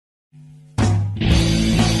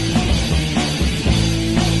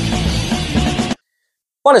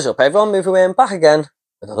What is up everyone, Movie Wayne back again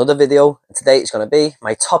with another video, and today it's going to be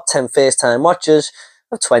my top 10 first time watches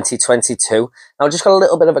of 2022. Now I've just got a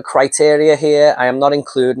little bit of a criteria here. I am not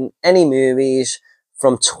including any movies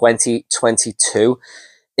from 2022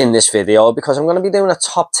 in this video because I'm going to be doing a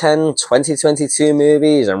top 10 2022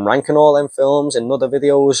 movies and ranking all them films in other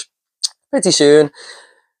videos pretty soon.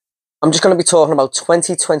 I'm just going to be talking about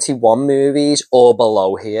 2021 movies or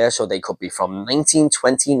below here. So they could be from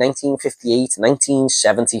 1920, 1958,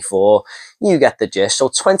 1974. You get the gist. So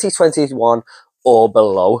 2021 or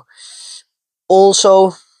below.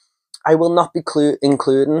 Also, I will not be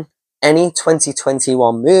including any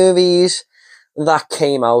 2021 movies that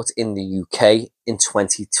came out in the UK in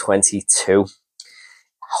 2022.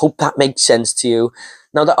 Hope that makes sense to you.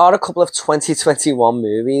 Now, there are a couple of 2021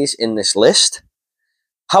 movies in this list.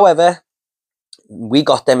 However, we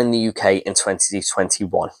got them in the UK in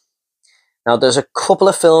 2021. Now, there's a couple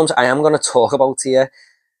of films I am going to talk about here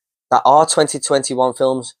that are 2021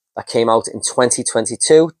 films that came out in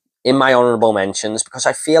 2022 in my honourable mentions, because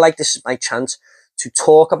I feel like this is my chance to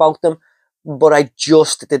talk about them, but I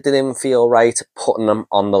just didn't feel right putting them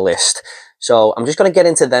on the list. So I'm just going to get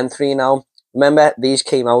into them three now. Remember, these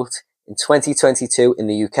came out in 2022 in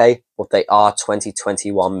the UK, but they are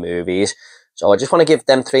 2021 movies. So I just want to give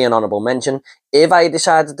them three an honourable mention. If I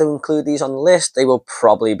decided to include these on the list, they will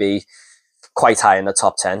probably be quite high in the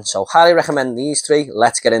top 10. So highly recommend these three.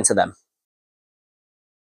 Let's get into them.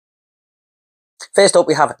 First up,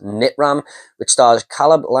 we have Nitram, which stars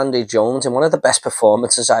Caleb Landry Jones in one of the best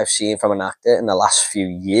performances I've seen from an actor in the last few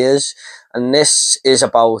years. And this is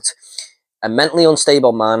about a mentally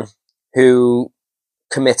unstable man who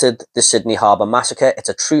committed the Sydney Harbour massacre. It's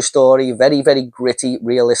a true story, very, very gritty,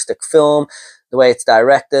 realistic film. The way it's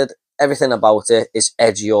directed, everything about it is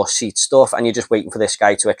edge of your seat stuff, and you're just waiting for this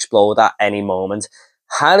guy to explode at any moment.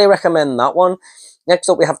 Highly recommend that one. Next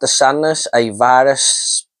up, we have The Sadness, a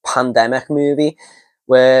virus pandemic movie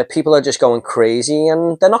where people are just going crazy,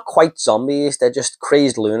 and they're not quite zombies, they're just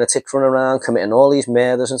crazed lunatics running around committing all these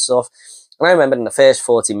murders and stuff. And I remember in the first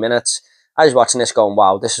 40 minutes, I was watching this going,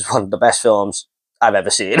 wow, this is one of the best films I've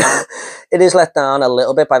ever seen. It is let down a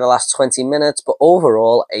little bit by the last 20 minutes, but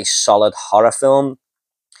overall a solid horror film.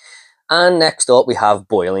 And next up we have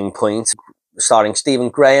Boiling Point, starring Stephen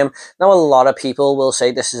Graham. Now a lot of people will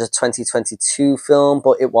say this is a 2022 film,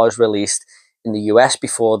 but it was released in the US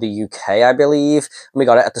before the UK, I believe, and we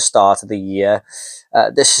got it at the start of the year.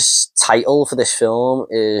 This title for this film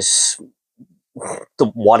is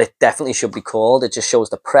what it definitely should be called. It just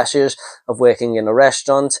shows the pressures of working in a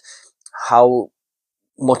restaurant, how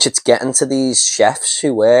much it's getting to these chefs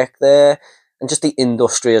who work there, and just the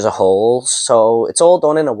industry as a whole. So it's all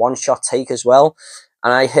done in a one-shot take as well.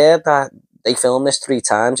 And I heard that they filmed this 3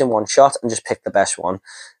 times in one shot and just picked the best one.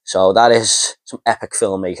 So that is some epic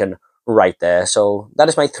filmmaking right there. So that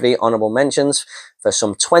is my 3 honourable mentions for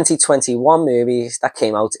some 2021 movies that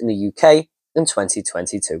came out in the UK in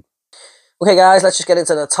 2022. Okay guys, let's just get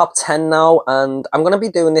into the top 10 now, and I'm going to be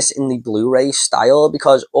doing this in the Blu-ray style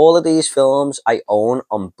because all of these films I own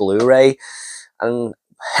on Blu-ray, and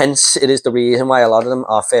hence it is the reason why a lot of them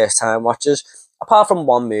are first time watchers, apart from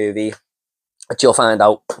one movie that you'll find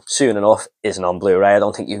out soon enough isn't on Blu-ray. I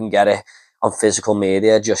don't think you can get it on physical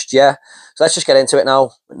media just yet. So let's just get into it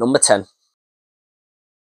now. Number 10.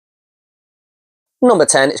 Number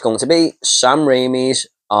 10 is going to be Sam Raimi's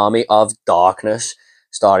Army of Darkness,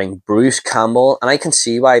 starring Bruce Campbell, and I can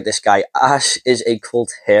see why this guy Ash is a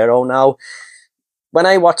cult hero now. When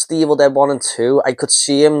I watched The Evil Dead 1 and 2, I could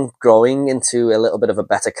see him growing into a little bit of a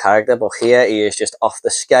better character, but here he is just off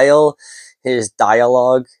the scale. His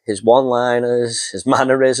dialogue, his one-liners, his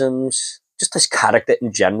mannerisms, just his character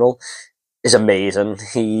in general is amazing.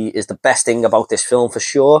 He is the best thing about this film for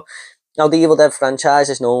sure. Now, the Evil Dead franchise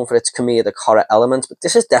is known for its comedic horror elements, but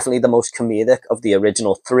this is definitely the most comedic of the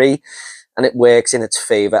original 3. And it works in its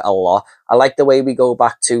favour a lot. I like the way we go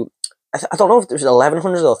back to, I don't know if it was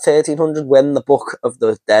 1100 or 1300 when the Book of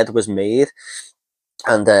the Dead was made.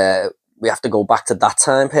 And we have to go back to that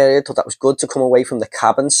time period. Thought that was good to come away from the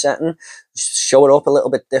cabin setting, show it up a little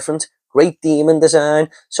bit different. Great demon design.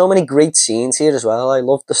 So many great scenes here as well. I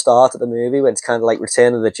love the start of the movie when it's kind of like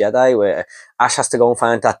Return of the Jedi, where Ash has to go and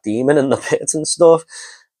find that demon in the pit and stuff.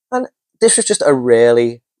 And this was just a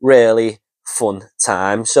really, really fun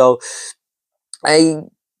time. So I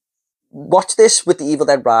watched this with The Evil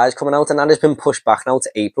Dead Rise coming out, and that has been pushed back now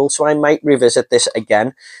to April, so I might revisit this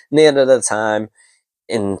again near the time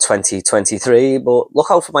in 2023. But look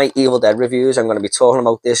out for my Evil Dead reviews. I'm going to be talking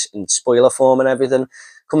about this in spoiler form and everything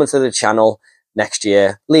coming to the channel next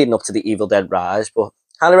year, leading up to The Evil Dead Rise. But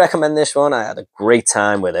highly recommend this one. I had a great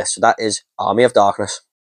time with it. So that is Army of Darkness.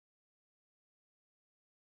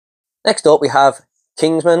 Next up, we have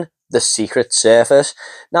Kingsman: The Secret Service.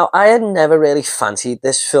 Now, I had never really fancied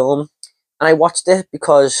this film, and I watched it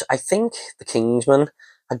because I think The Kingsman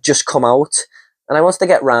had just come out, and I wanted to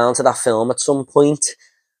get round to that film at some point,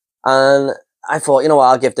 and I thought, you know what,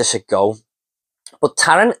 I'll give this a go. But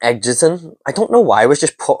Taron Egerton, I don't know why, was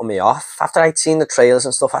just putting me off. After I'd seen the trailers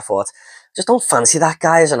and stuff, I thought, just don't fancy that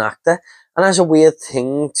guy as an actor. And as a weird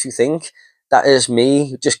thing to think, that is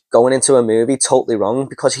me just going into a movie totally wrong,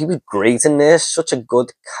 because he was great in this, such a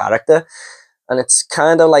good character. And it's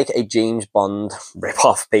kind of like a James Bond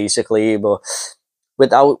rip-off, basically, but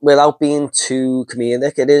without being too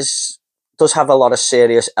comedic. Does have a lot of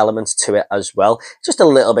serious elements to it as well. Just a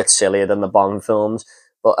little bit sillier than the Bond films.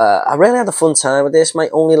 But I really had a fun time with this. My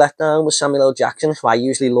only letdown was Samuel L. Jackson, who I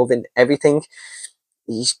usually love in everything.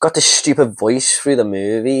 He's got this stupid voice through the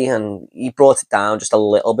movie, and he brought it down just a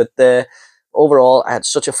little bit there. Overall, I had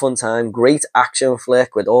such a fun time. Great action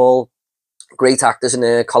flick with all great actors in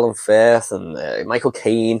there, Colin Firth and Michael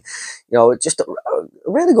Caine. You know, just a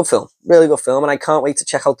really good film, and I can't wait to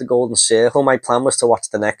check out The Golden Circle. My plan was to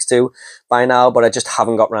watch the next two by now, but I just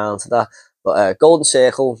haven't got round to that. But Golden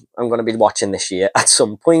Circle, I'm going to be watching this year at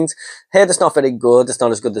some point. Heard it's not very good. It's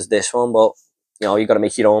not as good as this one, but you know, you got to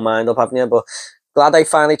make your own mind up, haven't you? But glad I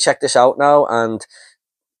finally checked this out now, and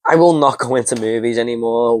I will not go into movies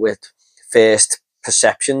anymore with first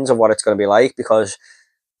perceptions of what it's going to be like, because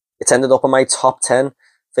it's ended up on my top 10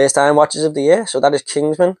 first time watches of the year. So that is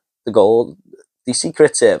Kingsman: The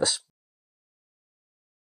Secret Service.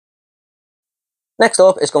 Next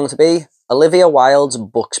up is going to be Olivia Wilde's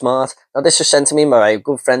Booksmart. Now, this was sent to me by my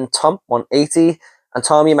good friend Tom180. And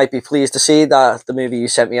Tom, you might be pleased to see that the movie you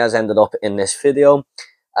sent me has ended up in this video.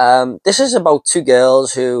 This is about two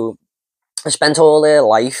girls who have spent all their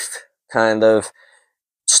life kind of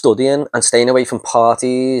studying and staying away from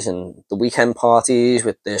parties and the weekend parties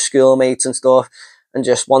with their schoolmates and stuff, and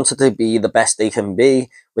just wanted to be the best they can be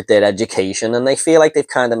with their education, and they feel like they've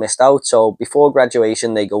kind of missed out. So before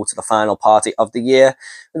graduation, they go to the final party of the year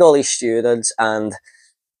with all these students, and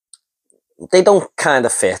they don't kind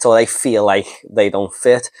of fit, or they feel like they don't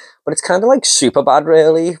fit. But it's kind of like Superbad,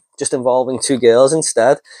 really, just involving two girls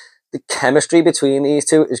instead. The chemistry between these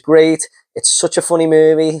two is great. It's such a funny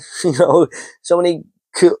movie, you know, so many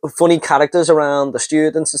funny characters around the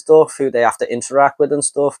students and stuff who they have to interact with and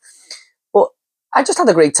stuff. But I just had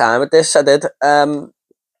a great time with this, I did. And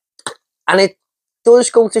it does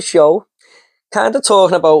go to show, kind of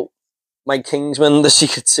talking about my Kingsman: The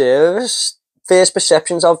Secret Service, first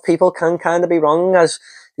perceptions of people can kind of be wrong, as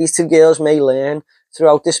these two girls may learn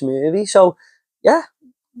throughout this movie. So, yeah,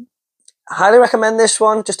 highly recommend this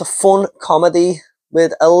one. Just a fun comedy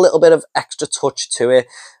with a little bit of extra touch to it,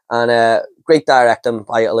 and great directing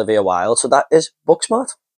by Olivia Wilde. So that is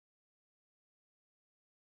Booksmart.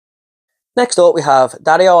 Next up, we have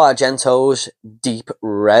Dario Argento's Deep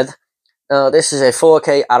Red. Now, this is a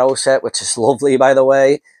 4K Arrow set, which is lovely, by the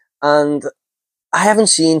way. And I haven't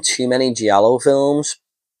seen too many Giallo films,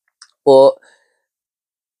 but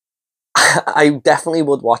I definitely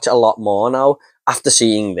would watch a lot more now after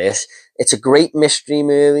seeing this. It's a great mystery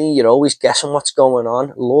movie. You're always guessing what's going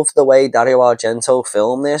on. Love the way Dario Argento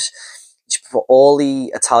filmed this. He's put all the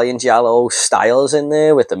Italian Giallo styles in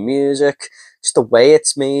there with the music, just the way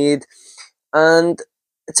it's made. And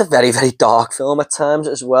it's a very, very dark film at times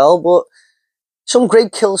as well, but some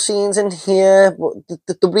great kill scenes in here.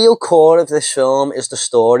 But the real core of this film is the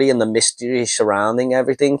story and the mystery surrounding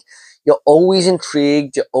everything. You're always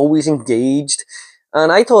intrigued, you're always engaged,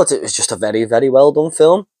 and I thought it was just a very, very well done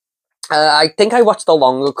film. I think I watched the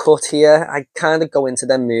longer cut here. I kind of go into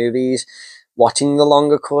them movies watching the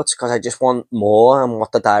longer cuts because I just want more and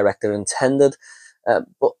what the director intended.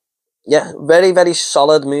 But yeah, very, very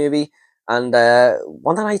solid movie, and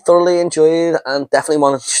one that I thoroughly enjoyed, and definitely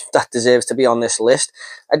one that deserves to be on this list.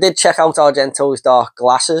 I did check out Argento's Dark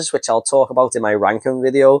Glasses, which I'll talk about in my ranking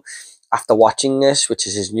video after watching this, which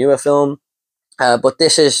is his newer film. But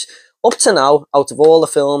this is, up to now, out of all the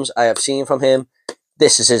films I have seen from him,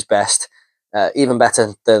 this is his best. Even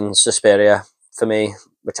better than Suspiria for me,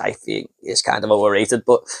 which I think is kind of overrated.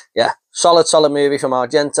 But yeah, solid movie from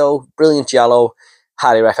Argento. Brilliant giallo.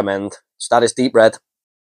 Highly recommend. So that is Deep Red.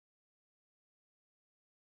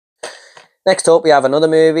 Next up, we have another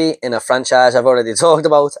movie in a franchise I've already talked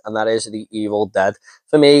about, and that is The Evil Dead.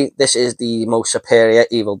 For me, this is the most superior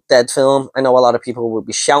Evil Dead film. I know a lot of people will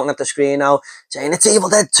be shouting at the screen now, saying it's Evil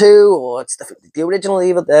Dead 2, or it's the original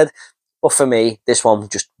Evil Dead. But for me, this one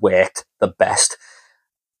just worked the best.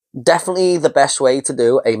 Definitely the best way to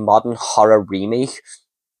do a modern horror remake.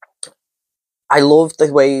 I loved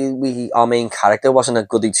the way our main character wasn't a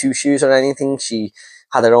goody two-shoes or anything. She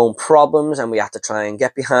had her own problems, and we had to try and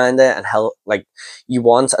get behind her and help. Like, you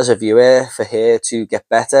want as a viewer for her to get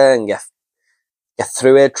better and get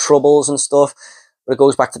through her troubles and stuff. But it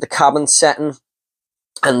goes back to the cabin setting,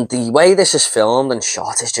 and the way this is filmed and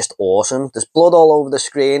shot is just awesome. There's blood all over the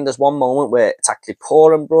screen. There's one moment where it's actually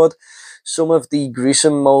pouring blood. Some of the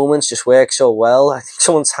gruesome moments just work so well. I think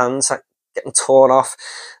someone's hands are getting torn off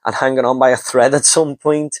and hanging on by a thread at some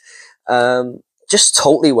point. Just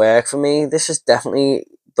totally work for me. This is definitely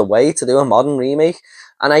the way to do a modern remake.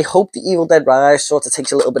 And I hope the Evil Dead Rise sort of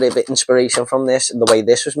takes a little bit of inspiration from this and the way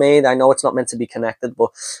this was made. I know it's not meant to be connected,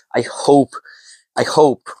 but I hope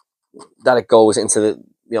that it goes into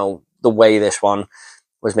the way this one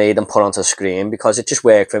was made and put onto screen, because it just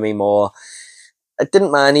worked for me more. I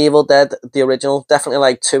didn't mind Evil Dead, the original. Definitely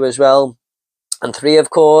like 2 as well. And 3, of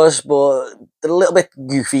course, but they're a little bit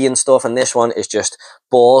goofy and stuff. And this one is just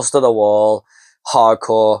balls to the wall,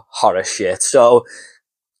 hardcore horror shit. So,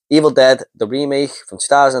 Evil Dead, the remake from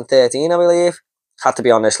 2013, I believe, had to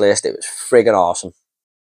be on this list. It was friggin' awesome.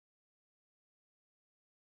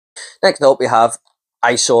 Next up, we have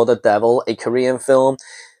I Saw the Devil, a Korean film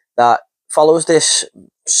that follows this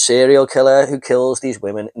serial killer who kills these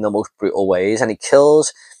women in the most brutal ways. And he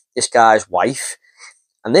kills this guy's wife.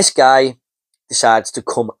 And this guy decides to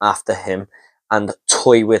come after him and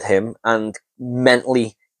toy with him and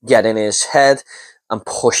mentally get in his head and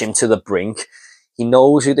push him to the brink. He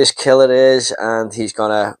knows who this killer is, and he's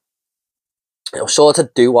gonna sort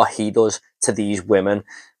of do what he does to these women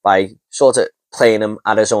by sort of playing him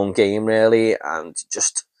at his own game, really, and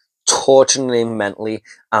just torturing him mentally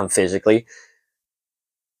and physically.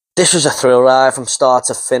 This was a thrill ride from start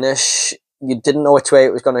to finish. You didn't know which way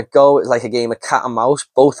it was going to go. It was like a game of cat and mouse,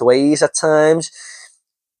 both ways at times.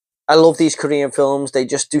 I love these Korean films. They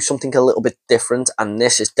just do something a little bit different, and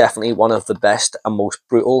this is definitely one of the best and most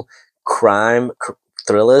brutal crime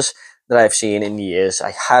thrillers that I've seen in years.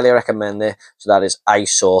 I highly recommend it. So that is I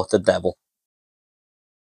Saw the Devil.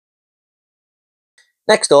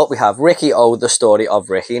 Next up, we have Ricky O, The Story of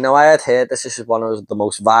Ricky. Now, I had heard this is one of the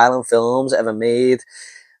most violent films ever made,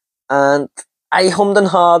 and I hummed and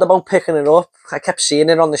hawed about picking it up. I kept seeing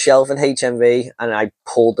it on the shelf in HMV, and I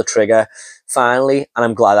pulled the trigger finally, and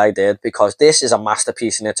I'm glad I did, because this is a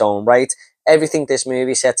masterpiece in its own right. Everything this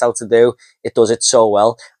movie sets out to do, it does it so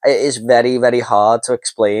well. It is very, very hard to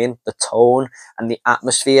explain the tone and the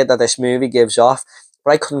atmosphere that this movie gives off,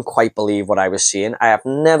 but I couldn't quite believe what I was seeing. I have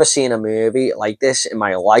never seen a movie like this in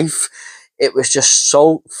my life. It was just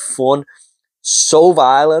so fun, so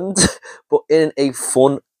violent, but in a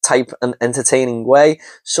fun type and entertaining way.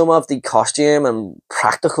 Some of the costume and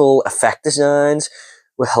practical effect designs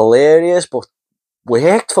were hilarious, but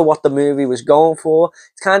worked for what the movie was going for.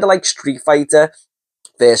 It's kind of like Street Fighter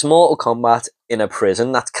versus Mortal Kombat in a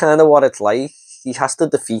prison. That's kind of what it's like. He has to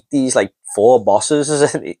defeat these like 4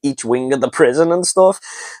 bosses in each wing of the prison and stuff,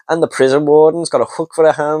 and the prison warden's got a hook for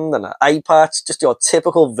a hand and an eye patch, just your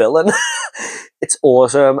typical villain. It's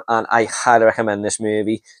awesome, and I highly recommend this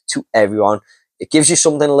movie to everyone. It gives you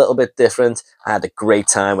something a little bit different. I had a great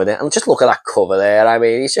time with it. And just look at that cover there. I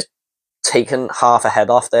mean, he's just taken half a head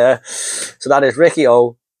off there. So that is Ricky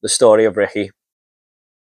O, The Story of Ricky.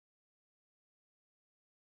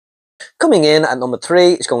 Coming in at number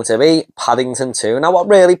 3 is going to be Paddington 2. Now, what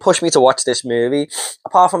really pushed me to watch this movie,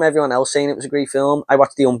 apart from everyone else saying it was a great film, I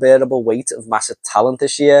watched The Unbearable Weight of Massive Talent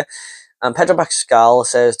this year. And Pedro Pascal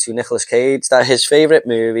says to Nicolas Cage that his favourite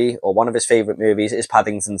movie, or one of his favourite movies, is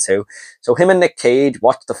Paddington 2. So him and Nick Cage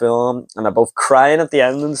watched the film, and they're both crying at the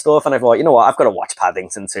end and stuff, and I thought, you know what, I've got to watch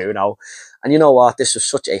Paddington 2 now. And you know what, this was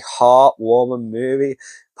such a heartwarming movie.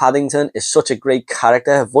 Paddington is such a great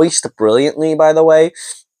character, voiced brilliantly, by the way.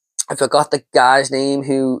 I forgot the guy's name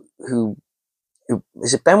who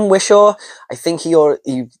is it Ben Whishaw? I think he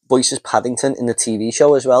voices Paddington in the TV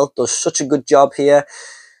show as well. Does such a good job here.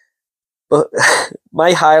 But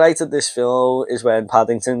my highlight of this film is when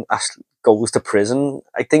Paddington goes to prison.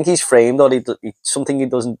 I think he's framed, or something he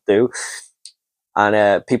doesn't do,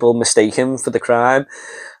 and people mistake him for the crime.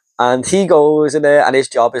 And he goes in there, and his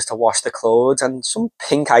job is to wash the clothes, and some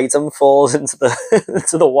pink item falls into the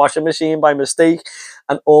into the washing machine by mistake,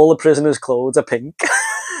 and all the prisoners' clothes are pink,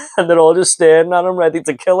 and they're all just staring at him, ready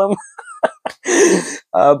to kill him.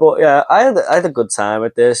 But yeah, I had a good time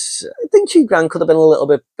with this. I think Hugh Grant could have been a little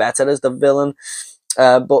bit better as the villain,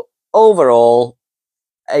 but overall,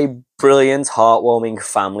 a brilliant, heartwarming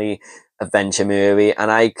family adventure movie,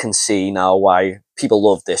 and I can see now why people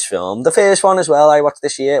love this film. The first one as well I watched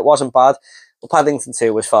this year, it wasn't bad, but Paddington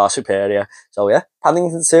 2 was far superior. So yeah,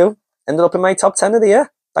 Paddington 2 ended up in my top 10 of the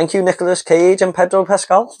year. Thank you, Nicolas Cage and Pedro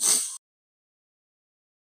Pascal.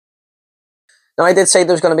 Now, I did say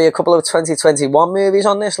there was going to be a couple of 2021 movies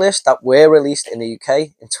on this list that were released in the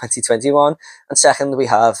UK in 2021. And second, we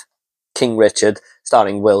have King Richard,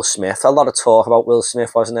 starring Will Smith. A lot of talk about Will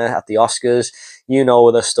Smith, wasn't there, at the Oscars? You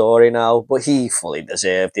know the story now, but he fully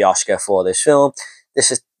deserved the Oscar for this film.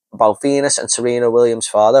 This is about Venus and Serena Williams'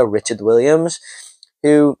 father, Richard Williams,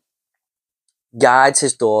 who guides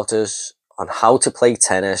his daughters on how to play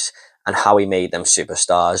tennis and how he made them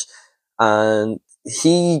superstars. And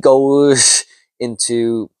he goes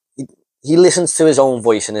into he listens to his own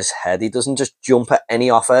voice in his head. He doesn't just jump at any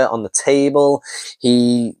offer on the table.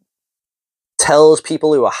 He tells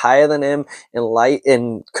people who are higher than him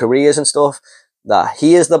in careers and stuff that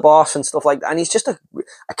he is the boss and stuff like that. And he's just a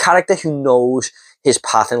character who knows his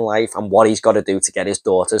path in life and what he's got to do to get his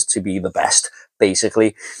daughters to be the best,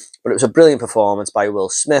 basically. But it was a brilliant performance by Will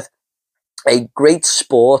Smith. A great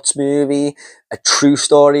sports movie, a true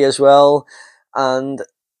story as well. And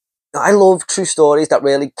I love true stories that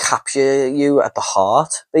really capture you at the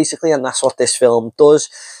heart, basically, and that's what this film does.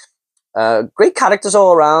 Great characters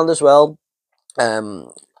all around as well.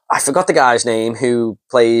 I forgot the guy's name who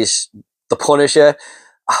plays the Punisher.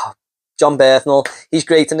 Oh, John Berthnell. He's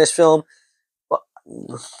great in this film. But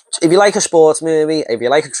if you like a sports movie, if you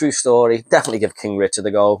like a true story, definitely give King Richard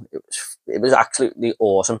a go. It was absolutely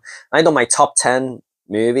awesome. I done my top 10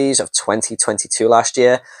 movies of 2022 last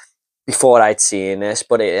year before I'd seen this,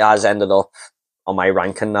 but it has ended up on my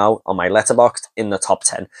ranking now, on my Letterboxd, in the top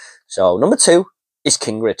 10. So number 2 is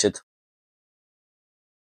King Richard.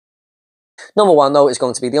 Number 1, though, is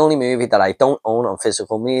going to be the only movie that I don't own on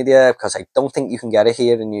physical media because I don't think you can get it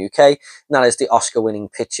here in the UK, and that is the Oscar-winning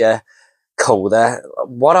picture, Coda.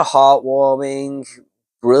 What a heartwarming,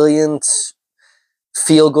 brilliant,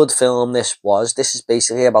 feel-good film this was. This is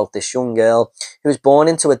basically about this young girl who was born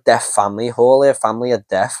into a deaf family. All her family are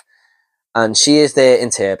deaf, and she is their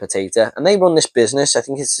interpreter, and they run this business. I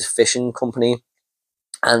think it's a fishing company,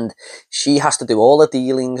 and she has to do all the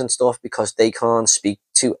dealings and stuff because they can't speak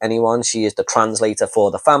to anyone. She is the translator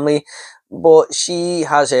for the family, but she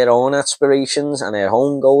has her own aspirations and her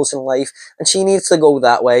own goals in life, and she needs to go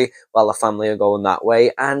that way while the family are going that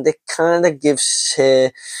way, and it kind of gives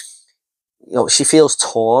her, she feels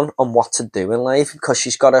torn on what to do in life because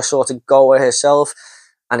she's got to sort of go with herself,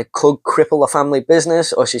 and it could cripple the family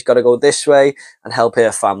business, or she's got to go this way and help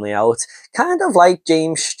her family out. Kind of like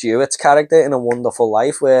James Stewart's character in A Wonderful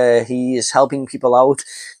Life, where he is helping people out,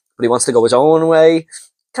 but he wants to go his own way.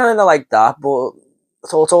 Kind of like that, but I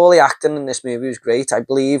thought all the acting in this movie was great. I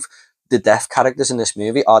believe the deaf characters in this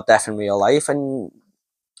movie are deaf in real life, and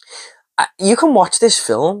you can watch this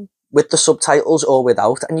film with the subtitles or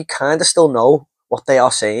without, and you kind of still know what they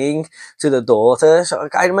are saying to the daughter. So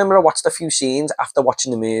I remember I watched a few scenes after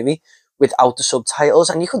watching the movie without the subtitles,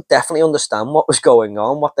 and you could definitely understand what was going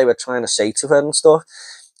on, what they were trying to say to her and stuff.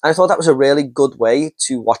 And I thought that was a really good way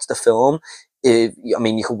to watch the film.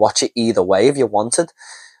 You could watch it either way if you wanted.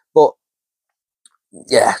 But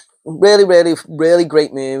yeah, really, really, really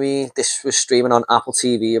great movie. This was streaming on Apple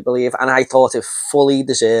TV, I believe, and I thought it fully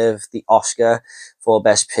deserved the Oscar for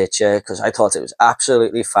Best Picture because I thought it was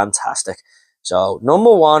absolutely fantastic. So,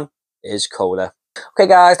 number 1 is Coda. Okay,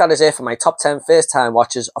 guys, that is it for my top 10 first-time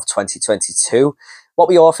watches of 2022. What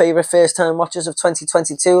were your favourite first-time watches of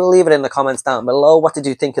 2022? Leave it in the comments down below. What did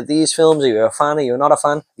you think of these films? Are you a fan? Are you not a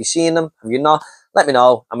fan? Have you seen them? Have you not? Let me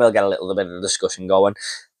know, and we'll get a little bit of a discussion going.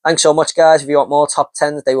 Thanks so much, guys. If you want more top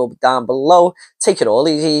 10s, they will be down below. Take it all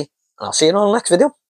easy, and I'll see you in the next video.